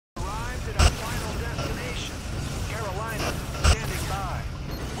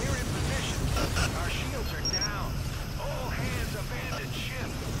abandoned ship.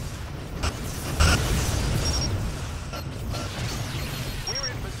 We're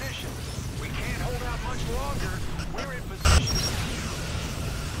in position. We can't hold out much longer. We're in position.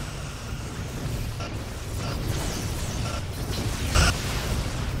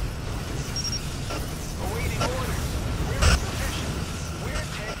 Awaiting orders. We're in position. We're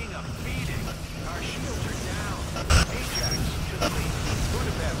taking a beating. Our shields are down. Ajax to fleet.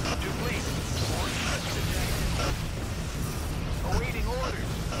 Budapest to fleet. More ships detected. Awaiting orders.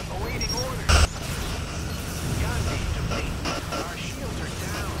 Awaiting orders. Gandhi to fleet. Our shields are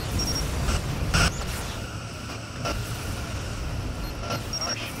down.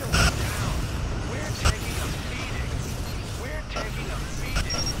 Our shields are down. We're taking a beating. We're taking a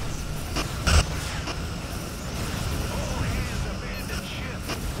beating. All hands abandoned ship.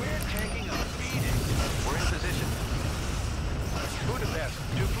 We're taking a beating. We're in position. Budapest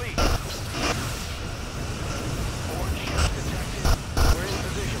to fleet. Foreign ships detected. We're in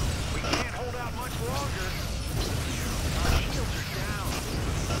position. We can't hold out much longer. Our shields are down.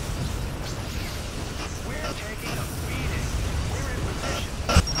 We're taking a beating. We're in position.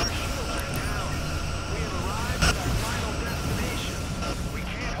 Our shields are down. We have arrived at our final destination. We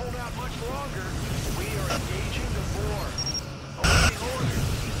can't hold out much longer. We are engaging the war. Awaiting orders.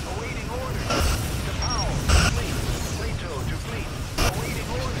 Awaiting orders. To Powell, to fleet. Plato to fleet. Awaiting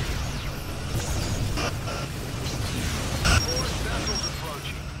orders. Fourth vessels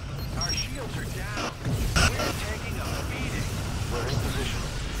approaching. Our shields are down. We're taking a beating. We're in position.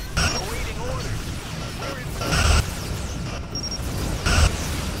 Awaiting orders. We're in position.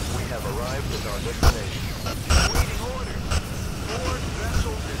 We have arrived at our destination. Awaiting orders. Fourth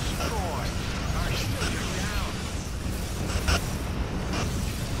vessel destroyed. Our shields are down.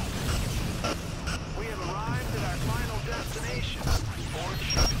 We have arrived at our final destination. Fourth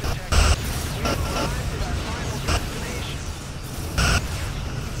ship detected. We have arrived at our final destination.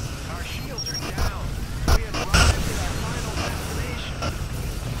 Our shields are down. We have arrived at our final destination.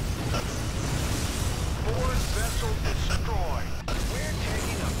 Fourth vessel destroyed. We're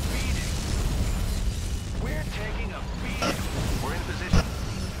taking a beating. We're taking a beating. We're in position.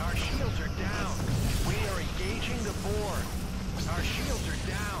 Our shields are down. We are engaging the board. Our shields are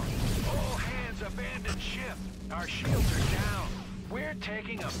down. All hands abandoned ship. Our shields are down. We're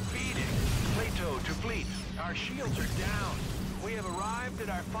taking a beating. Plato to fleet. Our shields are down. We have arrived at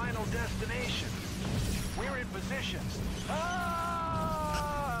our final destination. We're in position.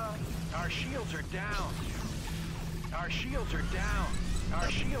 Ah! Our shields are down. Our shields are down. Our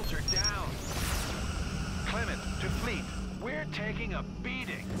shields are down. Clement to fleet. We're taking a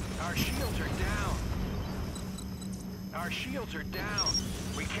beating. Our shields are down. Our shields are down.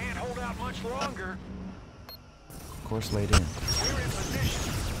 We can't hold out much longer. Course laid in. We're in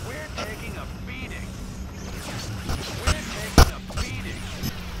position. We're taking a beating. We're taking a beating.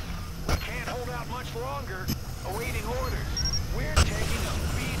 We can't hold out much longer. Awaiting orders. We're taking a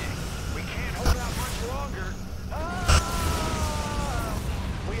beating. We can't hold out much longer. Ah!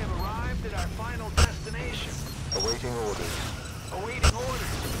 We have arrived at our final destination. Awaiting orders. Awaiting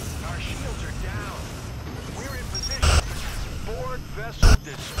orders. Our shields are down. We're in position. Board vessel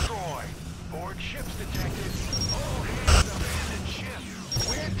destroyed. Board ships detected. All hands abandoned ship.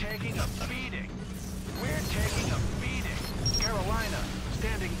 We're taking a beating. We're taking a beating. Carolina,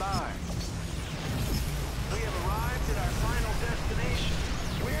 standing by. We have arrived at our final destination.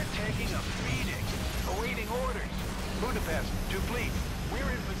 We're taking a beating. Awaiting orders. Budapest to fleet.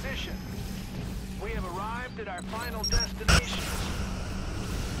 We're in position. We have arrived at our final destination.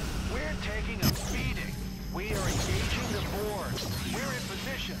 We're taking a beating. We are engaging the board. We're in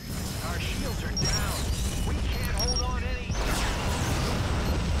position. Our shields are down. We can't hold on any.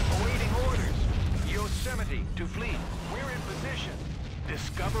 Awaiting orders. Yosemite to fleet. We're in position.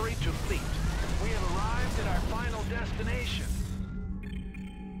 Discovery to fleet. We have arrived at our final destination.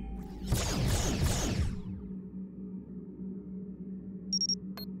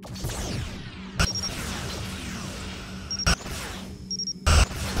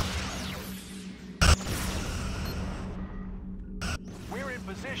 We're in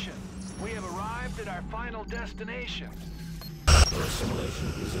position. We have arrived at our final destination. Your assimilation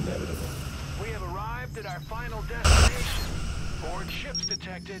is inevitable. We have arrived at our final destination. Board ships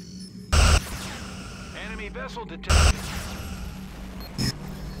detected. Enemy vessel detected.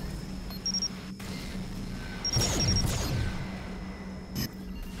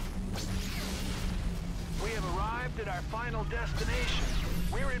 We have arrived at our final destination.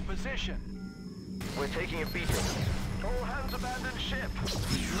 We're in position. We're taking a beating. All hands abandon ship.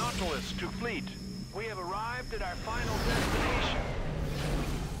 Nautilus to fleet. We have arrived at our final destination.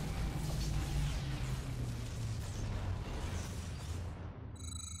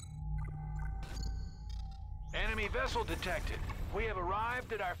 Enemy vessel detected. We have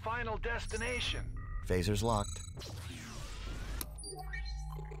arrived at our final destination. Phaser's locked.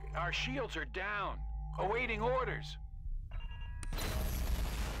 Our shields are down. Awaiting orders.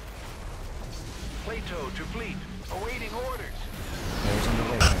 Plato to fleet. Awaiting orders. There's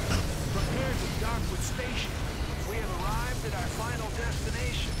underway, Captain. Prepare to dock with station. We have arrived at our final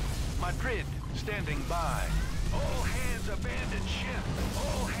destination. Madrid, standing by. All hands abandon ship.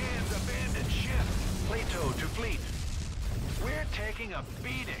 All hands abandon ship. Plato to fleet. We're taking a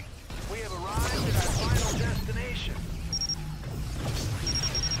beating. We have arrived at our final destination.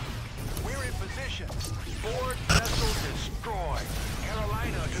 We're in position. Board vessel destroyed.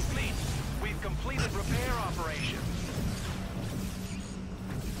 Carolina to fleet. We've completed repair operations.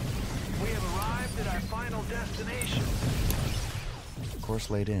 We have arrived at our final destination. Course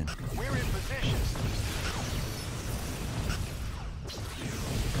laid in. We're in position.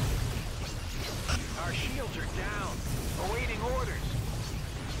 Our shields are down. Awaiting orders.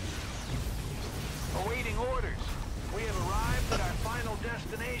 Awaiting orders. We have arrived at our final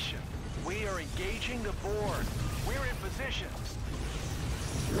destination. We are engaging the board. We're in position.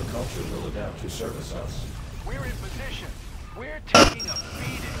 Your culture will adapt to service us. We're in position. We're taking a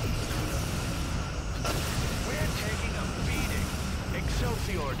beating. We're taking a beating.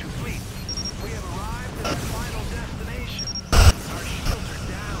 Excelsior to fleet. We have arrived at our final destination. Our shields are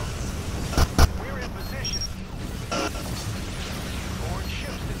down. We're in position. Board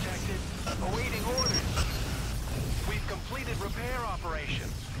ships detected. Awaiting orders. We've completed repair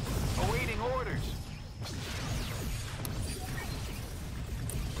operations. Awaiting orders.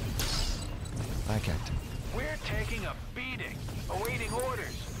 Aye, Captain. We're taking a beating. Awaiting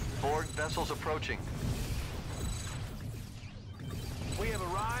orders. Board vessels approaching. We have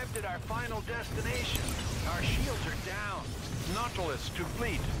arrived at our final destination. Our shields are down. Nautilus to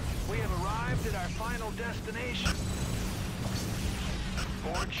fleet. We have arrived at our final destination.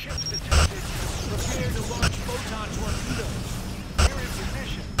 Board ships detected. Prepare to launch photon torpedoes. We're in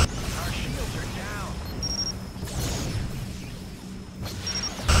position. Our shields are down.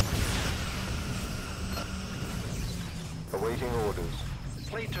 Awaiting orders.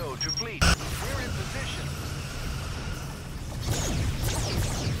 Plato to fleet. We're in position.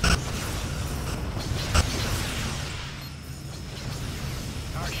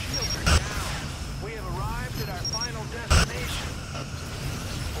 Our shields are down. We have arrived at our final destination.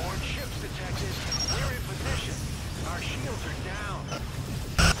 Board ships detected. We're in position. Our shields are down.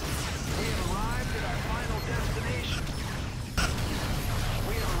 We have arrived at our final destination.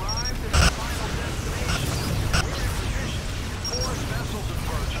 We have arrived at our final destination. We're in position. Force vessels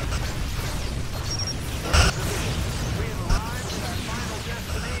approaching. We're in position. We have arrived at our final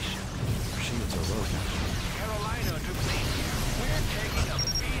destination. Shields are low, Captain. Carolina to fleet. We're taking a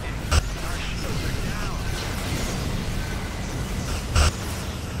beating. Our shields are down.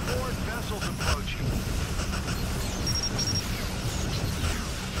 Board vessels approaching.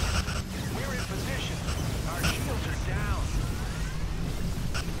 We're in position. Our shields are down.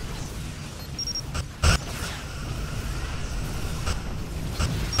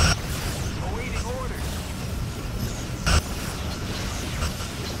 Awaiting orders.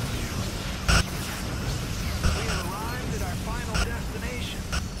 We have arrived at our final destination.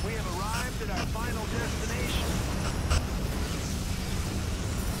 We have arrived at our final destination.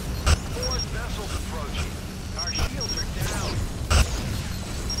 Board vessels approaching. Our shields are down.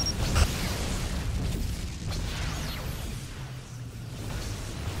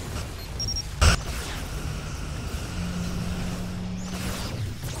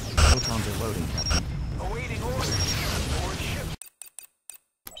 Photons are loading, Captain. Awaiting orders. Board ship.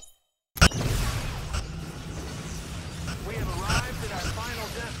 We have arrived at our final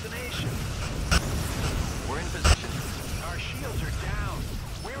destination. We're in position. Our shields are down.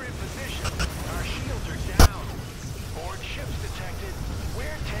 We're in position. Our shields are down. Board ships detected.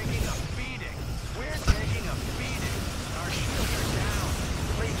 We're taking a beating. We're taking a beating. Our shields are down.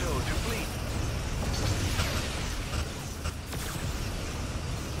 Plato to fleet.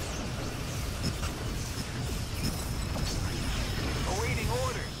 Awaiting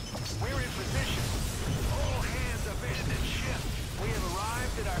orders. We're in position. All hands abandon ship. We have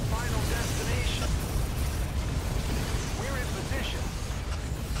arrived at our final destination. We're in position.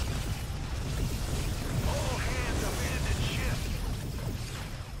 All hands abandon ship.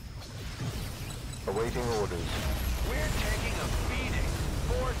 Awaiting orders. We're taking a beating.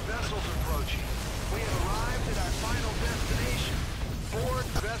 Board vessels approaching. We have arrived at our final destination. Board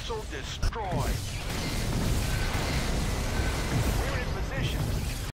vessel destroyed.